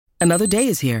Another day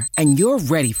is here, and you're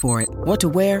ready for it. What to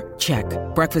wear? Check.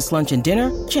 Breakfast, lunch, and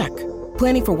dinner? Check.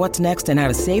 Planning for what's next and how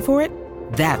to save for it?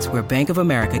 That's where Bank of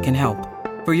America can help.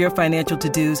 For your financial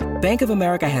to-dos, Bank of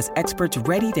America has experts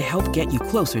ready to help get you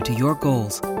closer to your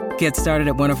goals. Get started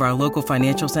at one of our local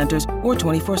financial centers or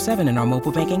 24/7 in our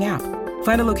mobile banking app.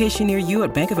 Find a location near you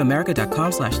at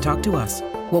bankofamerica.com/talktous.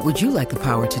 What would you like the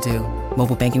power to do?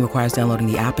 Mobile banking requires downloading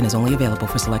the app and is only available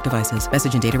for select devices.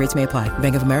 Message and data rates may apply.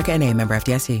 Bank of America N.A., member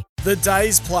FDIC. The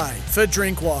day's play for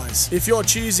Drinkwise. If you're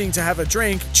choosing to have a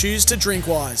drink, choose to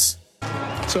Drinkwise.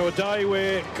 So a day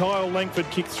where Kyle Langford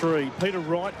kicked 3, Peter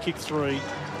Wright kicked 3,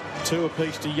 2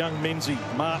 apiece to Young Menzies,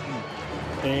 Martin,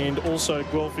 and also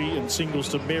Guelphy, and singles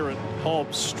to Merritt,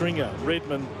 Hobbs, Stringer,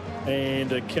 Redmond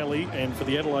and Kelly. And for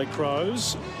the Adelaide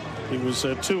Crows, it was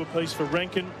 2 apiece for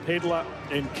Rankin, Pedler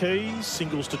and Keys,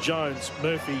 singles to Jones,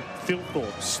 Murphy,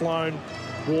 Philthorpe, Sloan,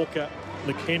 Walker,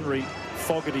 McHenry,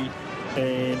 Fogarty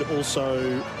and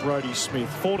also Brodie Smith.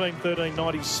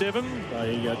 14-13-97,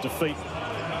 they defeat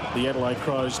the Adelaide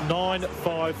Crows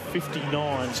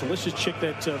 9-5-59. So let's just check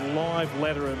that live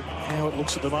ladder and how it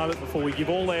looks at the moment before we give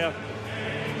all our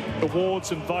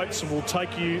awards and votes, and we'll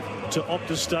take you to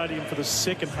Optus Stadium for the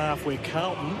second half where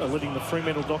Carlton are leading the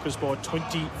Fremantle Dockers by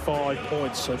 25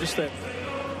 points. So just that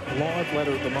live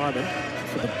ladder at the moment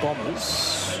for the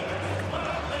Bombers.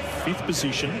 5th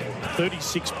position,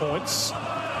 36 points.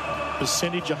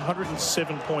 Percentage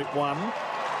 107.1.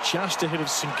 Just ahead of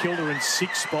St Kilda in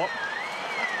 6th spot.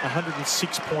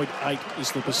 106.8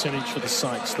 is the percentage for the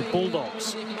Saints. The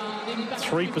Bulldogs,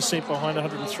 3% behind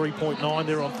 103.9.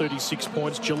 They're on 36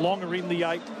 points. Geelong are in the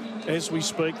 8 as we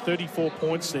speak, 34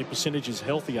 points. Their percentage is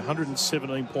healthy,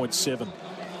 117.7.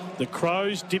 The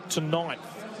Crows dipped to 9th,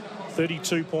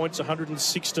 32 points,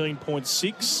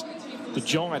 116.6. The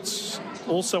Giants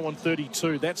also on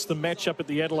 32. That's the matchup at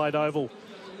the Adelaide Oval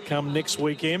come next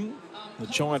weekend. The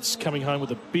Giants coming home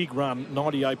with a big run,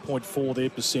 98.4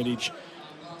 their percentage.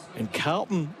 And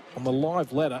Carlton on the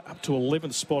live ladder up to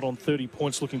 11th spot on 30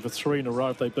 points, looking for 3 in a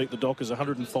row if they beat the Dockers.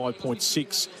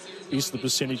 105.6 is the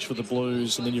percentage for the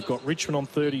Blues. And then you've got Richmond on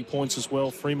 30 points as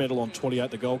well, Fremantle on 28,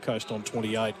 the Gold Coast on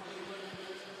 28.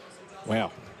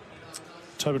 Wow.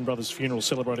 Tobin Brothers Funeral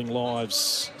celebrating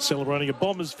lives, celebrating a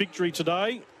Bombers victory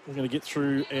today. We're going to get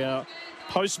through our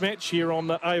post-match here on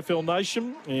the AFL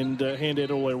Nation and hand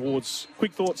out all our awards.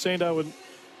 Quick thought, Sando and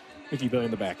Mickey B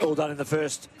in the back. All done in the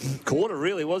first quarter,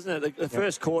 really, wasn't it? The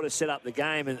first quarter set up the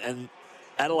game, and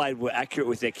Adelaide were accurate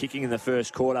with their kicking in the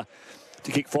first quarter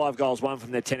to kick 5 goals, 1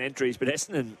 from their 10 entries. But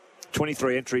Essendon,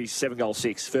 23 entries, 7 goals,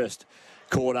 6. First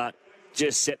quarter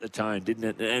just set the tone, didn't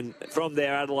it? And from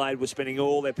there, Adelaide were spending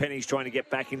all their pennies trying to get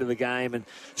back into the game and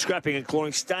scrapping and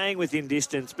clawing, staying within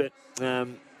distance, but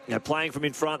playing from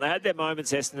in front. They had their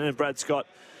moments, Essendon, and Brad Scott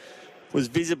was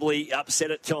visibly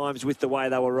upset at times with the way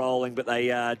they were rolling, but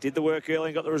they did the work early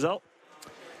and got the result.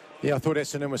 Yeah, I thought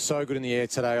Essendon was so good in the air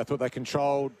today. I thought they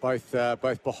controlled both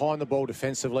behind the ball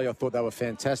defensively. I thought they were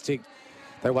fantastic.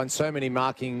 They won so many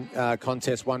marking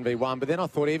contests 1v1, but then I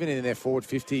thought even in their forward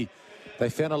 50, they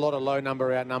found a lot of low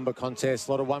number outnumber contests,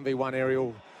 a lot of 1v1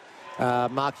 aerial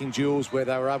marking duels where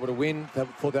they were able to win. I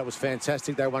thought that was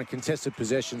fantastic. They won contested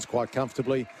possessions quite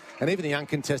comfortably, and even the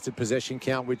uncontested possession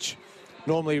count, which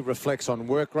normally reflects on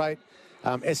work rate.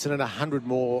 Essendon 100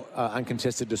 more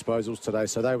uncontested disposals today,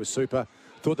 so they were super.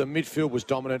 Thought the midfield was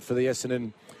dominant for the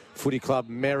Essendon Footy Club.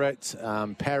 Merritt,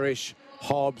 Parrish,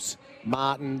 Hobbs,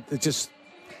 Martin, they're just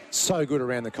so good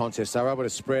around the contest. They were able to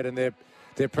spread, and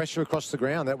their pressure across the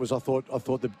ground, that was, I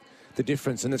thought the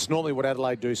difference. And it's normally what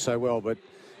Adelaide do so well, but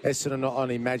Essendon not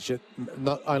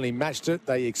only matched it,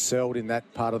 they excelled in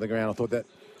that part of the ground. I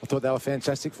thought they were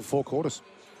fantastic for 4 quarters.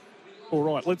 All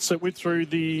right, let's whip through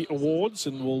the awards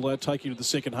and we'll take you to the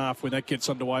second half when that gets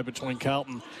underway between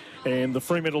Carlton and the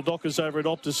Fremantle Dockers over at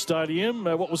Optus Stadium.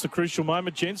 What was the crucial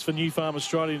moment, gents, for New Farm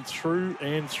Australia through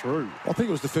and through? I think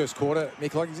it was the first quarter,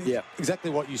 Mick. Exactly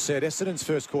what you said. Essendon's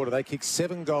first quarter, they kicked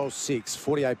 7 goals, 6,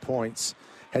 48 points,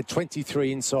 had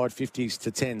 23 inside 50s to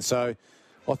 10. So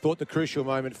I thought the crucial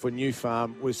moment for New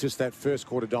Farm was just that first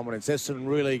quarter dominance. Essendon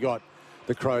really got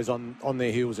the Crows on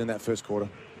their heels in that first quarter.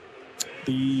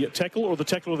 The tackle of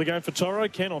the game for Toro,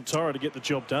 Ken on Toro to get the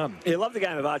job done. Yeah, I love the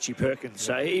game of Archie Perkins.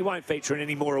 So he won't feature in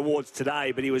any more awards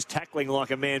today, but he was tackling like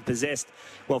a man possessed.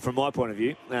 Well, from my point of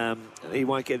view, he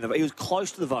won't get in the. He was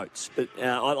close to the votes, but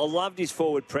I loved his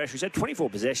forward pressure. He's had 24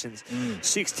 possessions,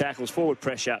 6 tackles, forward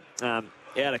pressure.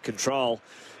 out of control.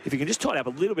 If he can just tidy up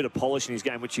a little bit of polish in his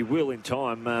game, which he will in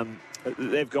time,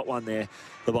 they've got one there,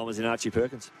 the Bombers in Archie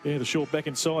Perkins. Yeah, the short back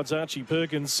inside's Archie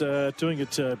Perkins doing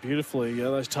it beautifully.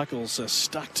 Those tackles are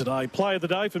stuck today. Play of the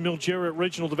day for Mildura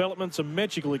Regional Development. It's a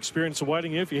magical experience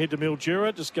awaiting you. If you head to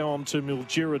Mildura, just go on to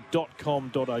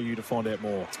mildura.com.au to find out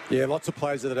more. Yeah, lots of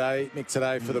plays of the day, Mick,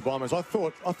 today for the Bombers. I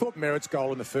thought Merritt's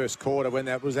goal in the first quarter, when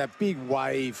that was that big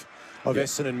wave of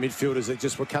Essendon midfielders that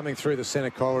just were coming through the centre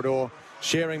corridor,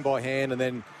 sharing by hand, and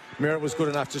then Merritt was good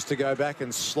enough just to go back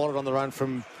and slot it on the run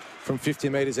from 50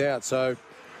 metres out. So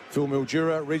Phil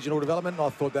Mildura, Regional Development, I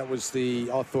thought that was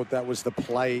the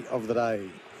play of the day.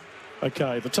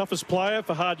 Okay, the toughest player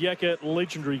for Hard Yakka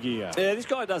Legendary Gear. Yeah, this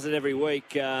guy does it every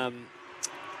week.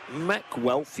 Matt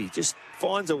Guelphy just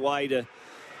finds a way to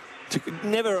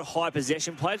never a high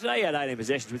possession play. Today he had 18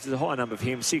 possessions, which is a high number for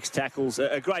him. 6 tackles,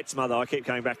 a great smother. I keep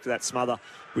coming back to that smother,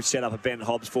 which set up a Ben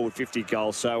Hobbs forward 50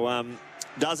 goal. So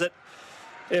does it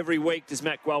every week, does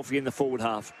Matt Guelphy in the forward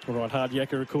half. All right, Hard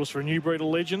Yakka, of course, for a new breed of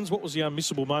legends. What was the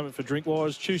unmissable moment for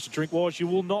Drinkwise? Choose to drink wise. You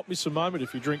will not miss a moment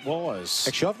if you drink wise.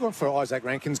 Actually, I've gone for Isaac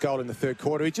Rankin's goal in the third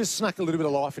quarter. He just snuck a little bit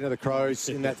of life into the Crows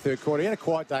in that third quarter. He had a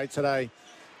quiet day today,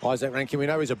 Isaac Rankin. We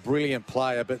know he's a brilliant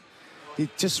player, but he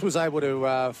just was able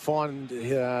to find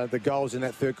the goals in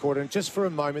that third quarter. And just for a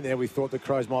moment there, we thought the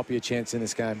Crows might be a chance in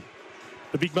this game.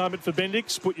 The big moment for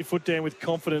Bendix. Put your foot down with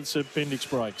confidence at Bendix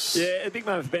breaks. Yeah, a big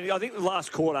moment for Bendix. I think the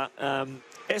last quarter,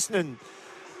 Essendon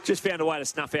just found a way to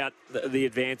snuff out the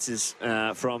advances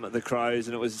from the Crows,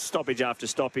 and it was stoppage after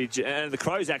stoppage. And the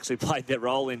Crows actually played their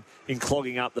role in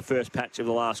clogging up the first patch of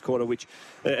the last quarter, which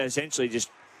essentially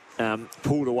just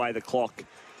pulled away the clock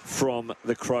from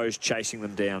the Crows chasing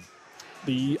them down.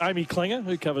 The Amy Klanger,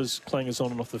 who covers Klangers on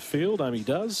and off the field. Amy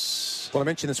does. Well, I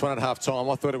mentioned this one at half-time.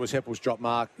 I thought it was Heppel's drop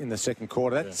mark in the second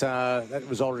quarter. That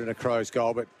resulted in a Crows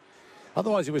goal, but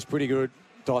otherwise he was pretty good,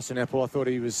 Dyson Heppel. I thought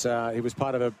he was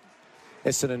part of a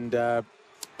Essendon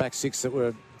back six that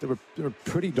were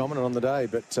pretty dominant on the day,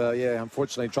 but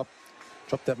unfortunately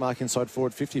dropped that mark inside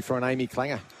forward 50 for an Amy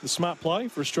Klanger. The smart play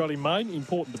for Australian made,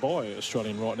 important to buy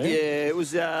Australian right now. Yeah, it was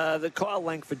the Kyle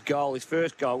Langford goal, his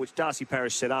first goal, which Darcy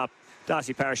Parish set up.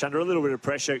 Darcy Parish under a little bit of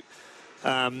pressure,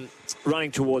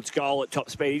 running towards goal at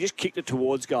top speed. He just kicked it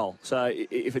towards goal. So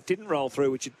if it didn't roll through,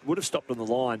 which it would have stopped on the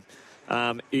line,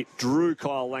 it drew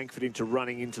Kyle Langford into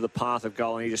running into the path of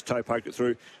goal, and he just toe-poked it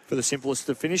through for the simplest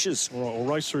of finishes. All right, we'll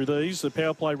race through these. The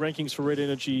power play rankings for Red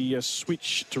Energy.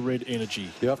 Switch to Red Energy.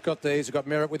 Yeah, I've got these. I've got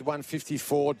Merritt with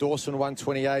 154, Dawson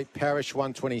 128, Parish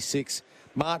 126,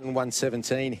 Martin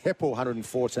 117, Heppel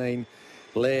 114,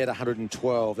 Laird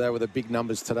 112. They were the big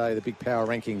numbers today, the big power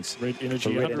rankings. Red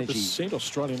Energy, 100%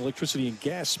 Australian electricity and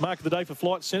gas. Mark of the day for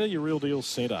Flight Centre, your real deal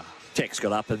centre. Tex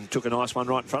got up and took a nice one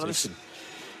right in front of us.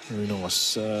 Very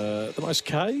nice. The most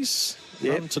Ks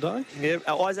run today? Yeah,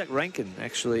 Isaac Rankin,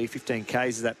 actually, 15 Ks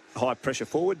is that high-pressure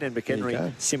forward. And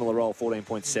McHenry, similar role,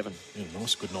 14.7. Yeah,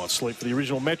 nice, good night's sleep for the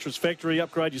original Mattress Factory.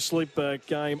 Upgrade your sleep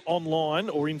game online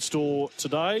or in-store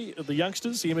today. The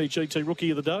youngsters, the MEGT Rookie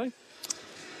of the Day.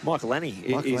 Michael Lanny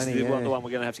is the one we're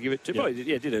going to have to give it to.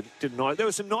 Yep. Did nice. There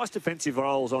were some nice defensive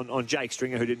roles on Jake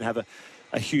Stringer, who didn't have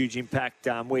a huge impact.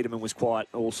 Wiedemann was quiet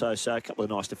also, so a couple of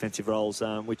nice defensive roles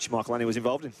which Michael Lanny was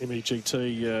involved in.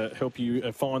 MEGT help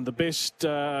you find the best,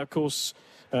 of course,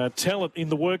 talent in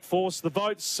the workforce. The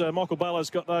votes, Michael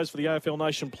Barlow's got those for the AFL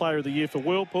Nation Player of the Year for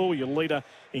Whirlpool, your leader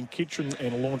in kitchen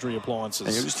and laundry appliances.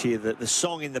 And you'll just hear the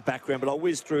song in the background, but I'll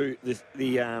whiz through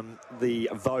the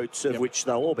votes, of which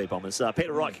they'll all be Bombers.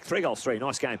 Peter Wright, 3 goals, 3.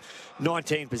 Nice game.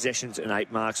 19 possessions and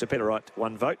 8 marks. So Peter Wright,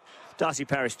 1 vote. Darcy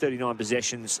Parish, 39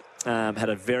 possessions, had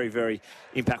a very, very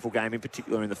impactful game, in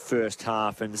particular in the first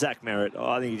half. And Zach Merritt,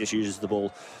 I think he just uses the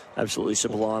ball absolutely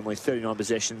sublimely. 39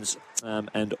 possessions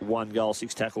and 1 goal,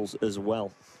 6 tackles as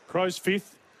well. Crows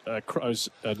 5th, Crows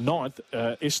 9th,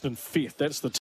 Essendon 5th. That's the